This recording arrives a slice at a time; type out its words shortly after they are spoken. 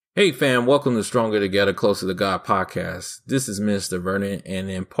Hey fam, welcome to Stronger Together, Closer to God podcast. This is Mr. Vernon, and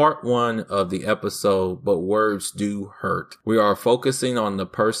in part one of the episode, But Words Do Hurt, we are focusing on the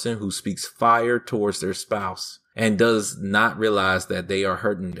person who speaks fire towards their spouse and does not realize that they are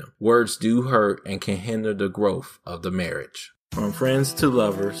hurting them. Words do hurt and can hinder the growth of the marriage. From friends to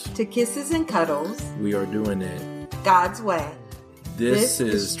lovers, to kisses and cuddles, we are doing it God's way. This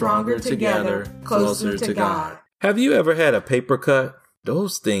is Stronger Together, Closer to God. Have you ever had a paper cut?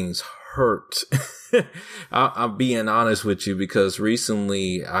 Those things hurt. I'm being honest with you because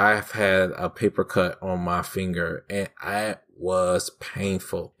recently I've had a paper cut on my finger and it was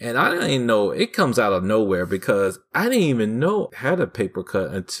painful. And I didn't even know it comes out of nowhere because I didn't even know I had a paper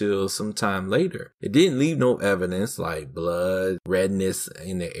cut until sometime later. It didn't leave no evidence like blood, redness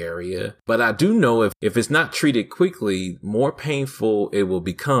in the area. But I do know if it's not treated quickly, more painful it will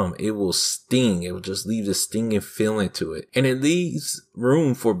become. It will sting. It will just leave the stinging feeling to it. And it leaves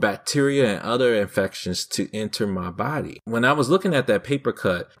room for bacteria and other infections to enter my body. When I was looking at that paper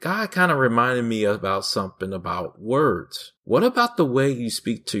cut, God kind of reminded me about something about words. What about the way you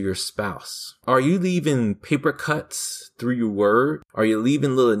speak to your spouse? Are you leaving paper cuts through your word? Are you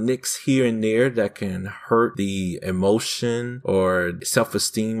leaving little nicks here and there that can hurt the emotion or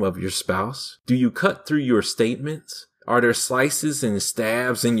self-esteem of your spouse? Do you cut through your statements? Are there slices and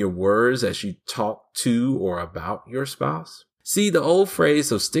stabs in your words as you talk to or about your spouse? See, the old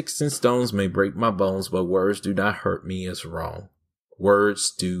phrase of sticks and stones may break my bones, but words do not hurt me is wrong.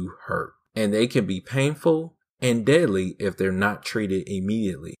 Words do hurt, and they can be painful and deadly if they're not treated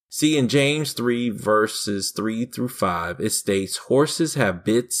immediately. See, in James 3 verses 3 through 5, it states, horses have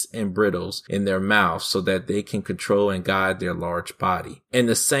bits and brittles in their mouths so that they can control and guide their large body. And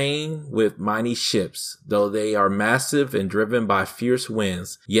the same with mighty ships, though they are massive and driven by fierce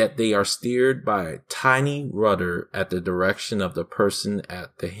winds, yet they are steered by a tiny rudder at the direction of the person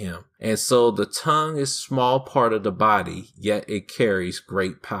at the helm. And so the tongue is a small part of the body, yet it carries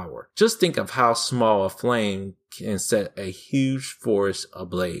great power. Just think of how small a flame can set a huge forest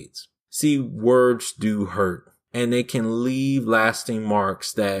ablaze. See, words do hurt, and they can leave lasting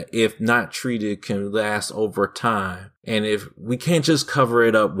marks that, if not treated, can last over time. And if we can't just cover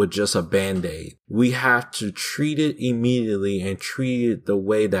it up with just a band-aid, we have to treat it immediately and treat it the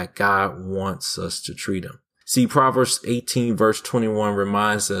way that God wants us to treat them. See, Proverbs 18 verse 21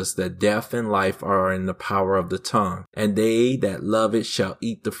 reminds us that death and life are in the power of the tongue, and they that love it shall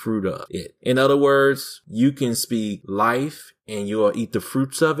eat the fruit of it. In other words, you can speak life and you will eat the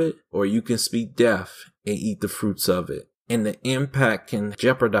fruits of it, or you can speak death and eat the fruits of it. And the impact can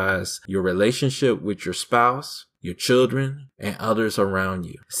jeopardize your relationship with your spouse, your children, and others around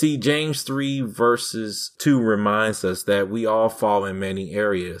you. See, James 3 verses 2 reminds us that we all fall in many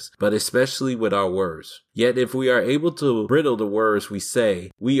areas, but especially with our words. Yet if we are able to bridle the words we say,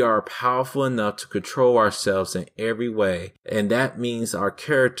 we are powerful enough to control ourselves in every way, and that means our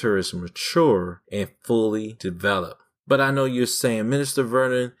character is mature and fully developed. But I know you're saying, Minister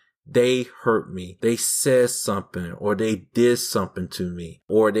Vernon, they hurt me. They said something, or they did something to me,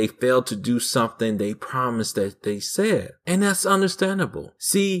 or they failed to do something they promised that they said. And that's understandable.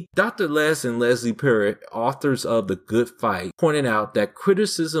 See, Dr. Les and Leslie Perry, authors of The Good Fight, pointed out that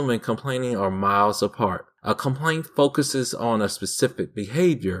criticism and complaining are miles apart. A complaint focuses on a specific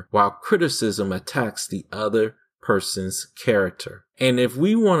behavior, while criticism attacks the other person's character. And if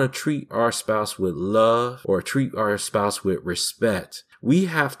we want to treat our spouse with love or treat our spouse with respect, we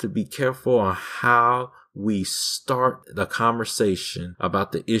have to be careful on how we start the conversation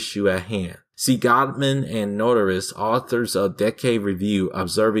about the issue at hand. See, Gottman and Notaris, authors of Decade Review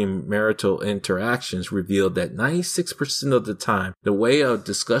Observing Marital Interactions, revealed that 96% of the time, the way a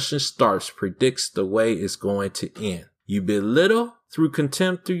discussion starts predicts the way it's going to end. You belittle through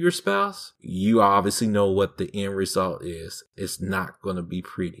contempt through your spouse, you obviously know what the end result is. It's not going to be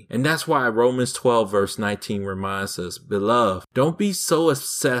pretty. And that's why Romans 12 verse 19 reminds us, beloved, don't be so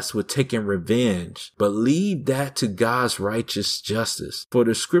obsessed with taking revenge, but leave that to God's righteous justice. For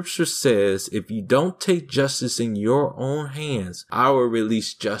the scripture says, if you don't take justice in your own hands, I will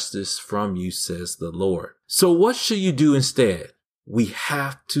release justice from you, says the Lord. So what should you do instead? We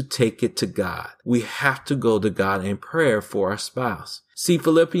have to take it to God. We have to go to God in prayer for our spouse. See,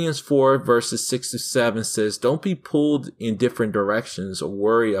 Philippians 4 verses 6 to 7 says, don't be pulled in different directions or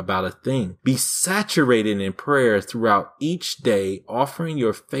worry about a thing. Be saturated in prayer throughout each day, offering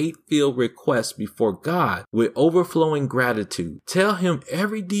your faith-filled requests before God with overflowing gratitude. Tell him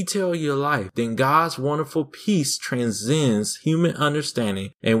every detail of your life. Then God's wonderful peace transcends human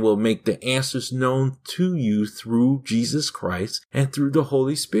understanding and will make the answers known to you through Jesus Christ and through the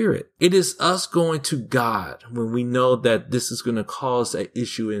Holy Spirit. It is us going to God when we know that this is going to cause an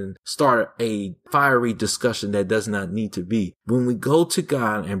issue and start a fiery discussion that does not need to be. When we go to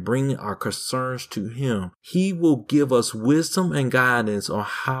God and bring our concerns to him, he will give us wisdom and guidance on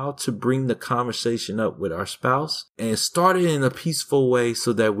how to bring the conversation up with our spouse and start it in a peaceful way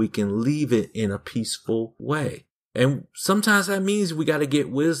so that we can leave it in a peaceful way. And sometimes that means we got to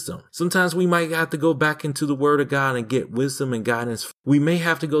get wisdom. Sometimes we might have to go back into the word of God and get wisdom and guidance. We may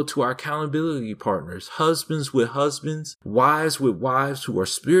have to go to our accountability partners, husbands with husbands, wives with wives who are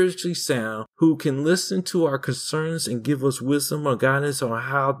spiritually sound, who can listen to our concerns and give us wisdom or guidance on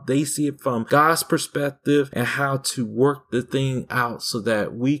how they see it from God's perspective and how to work the thing out so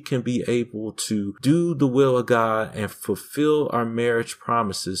that we can be able to do the will of God and fulfill our marriage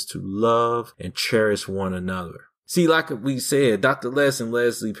promises to love and cherish one another. See, like we said, Dr. Les and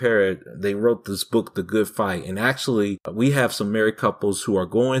Leslie Parrott, they wrote this book, The Good Fight. And actually, we have some married couples who are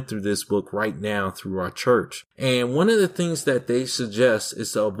going through this book right now through our church. And one of the things that they suggest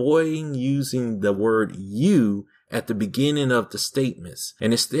is avoiding using the word you at the beginning of the statements,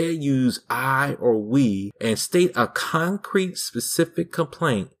 and instead use I or we and state a concrete, specific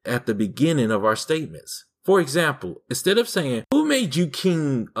complaint at the beginning of our statements. For example, instead of saying, who made you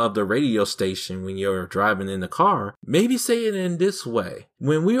king of the radio station when you're driving in the car, maybe say it in this way.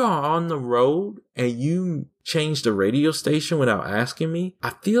 When we are on the road and you change the radio station without asking me,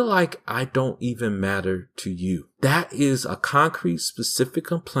 I feel like I don't even matter to you. That is a concrete, specific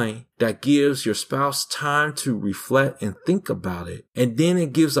complaint that gives your spouse time to reflect and think about it. And then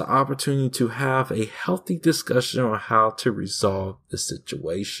it gives an opportunity to have a healthy discussion on how to resolve the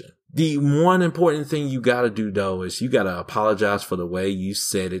situation. The one important thing you got to do, though, is you got to apologize for the way you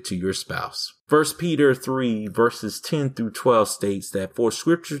said it to your spouse. 1 Peter 3 verses 10 through 12 states that for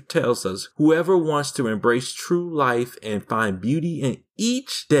scripture tells us whoever wants to embrace true life and find beauty in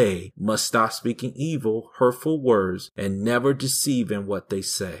each day must stop speaking evil, hurtful words and never deceive in what they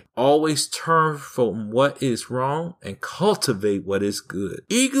say. Always turn from what is wrong and cultivate what is good.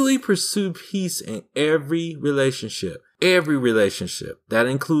 Eagerly pursue peace in every relationship. Every relationship. That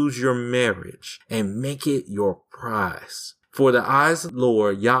includes your marriage, and make it your prize. For the eyes of the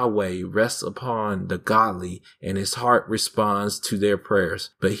Lord Yahweh rests upon the godly, and his heart responds to their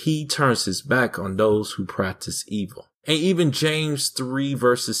prayers, but he turns his back on those who practice evil. And even James 3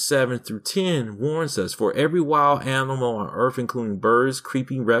 verses 7 through 10 warns us, for every wild animal on earth, including birds,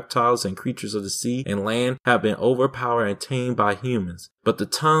 creeping reptiles, and creatures of the sea and land, have been overpowered and tamed by humans. But the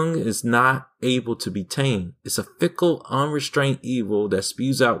tongue is not able to be tamed. It's a fickle, unrestrained evil that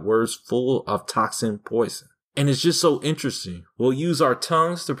spews out words full of toxic poison. And it's just so interesting. We'll use our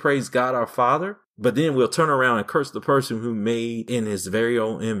tongues to praise God our Father, but then we'll turn around and curse the person who made in his very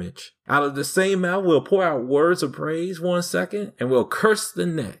own image. Out of the same mouth, we'll pour out words of praise 1 second, and we'll curse the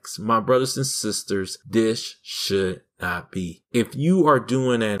next. My brothers and sisters, this should not be. If you are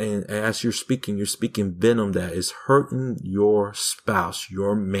doing that, and as you're speaking venom that is hurting your spouse,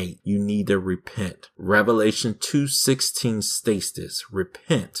 your mate, you need to repent. Revelation 2:16 states this,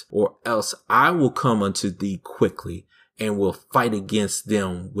 repent, or else I will come unto thee quickly and will fight against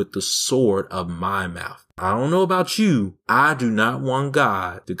them with the sword of my mouth. I don't know about you. I do not want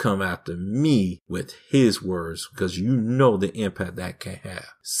God to come after me with his words, because you know the impact that can have.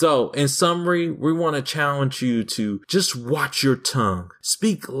 So in summary, we want to challenge you to just watch your tongue.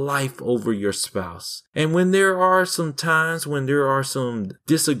 Speak life over your spouse. And when there are some times when there are some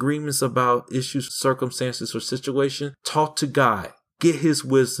disagreements about issues, circumstances, or situations, talk to God. Get his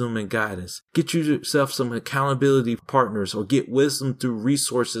wisdom and guidance. Get yourself some accountability partners, or get wisdom through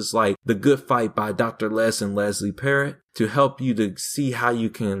resources like The Good Fight by Dr. Les and Leslie Parrott to help you to see how you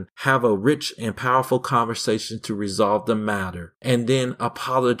can have a rich and powerful conversation to resolve the matter. And then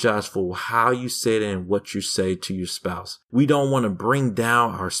apologize for how you said and what you say to your spouse. We don't want to bring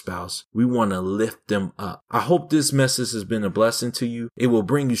down our spouse. We want to lift them up. I hope this message has been a blessing to you. It will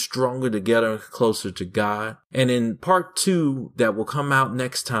bring you stronger together and closer to God. And in part 2 that will come out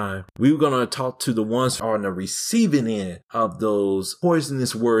next time, we're going to talk to the ones who are on the receiving end of those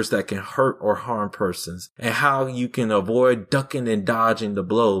poisonous words that can hurt or harm persons, and how you can avoid ducking and dodging the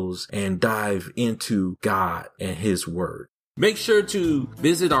blows and dive into God and his word. Make sure to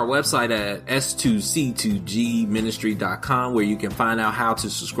visit our website at s2c2gministry.com, where you can find out how to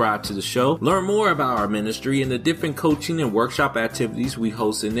subscribe to the show, learn more about our ministry and the different coaching and workshop activities we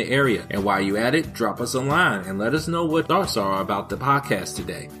host in the area. And while you're at it, drop us a line and let us know what thoughts are about the podcast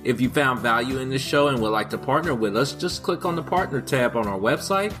today. If you found value in this show and would like to partner with us, just click on the partner tab on our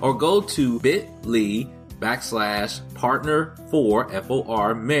website or go to bit.ly/partner4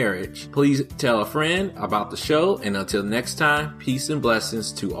 FOR marriage. Please tell a friend about the show, and until next time, peace and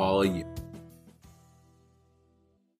blessings to all of you.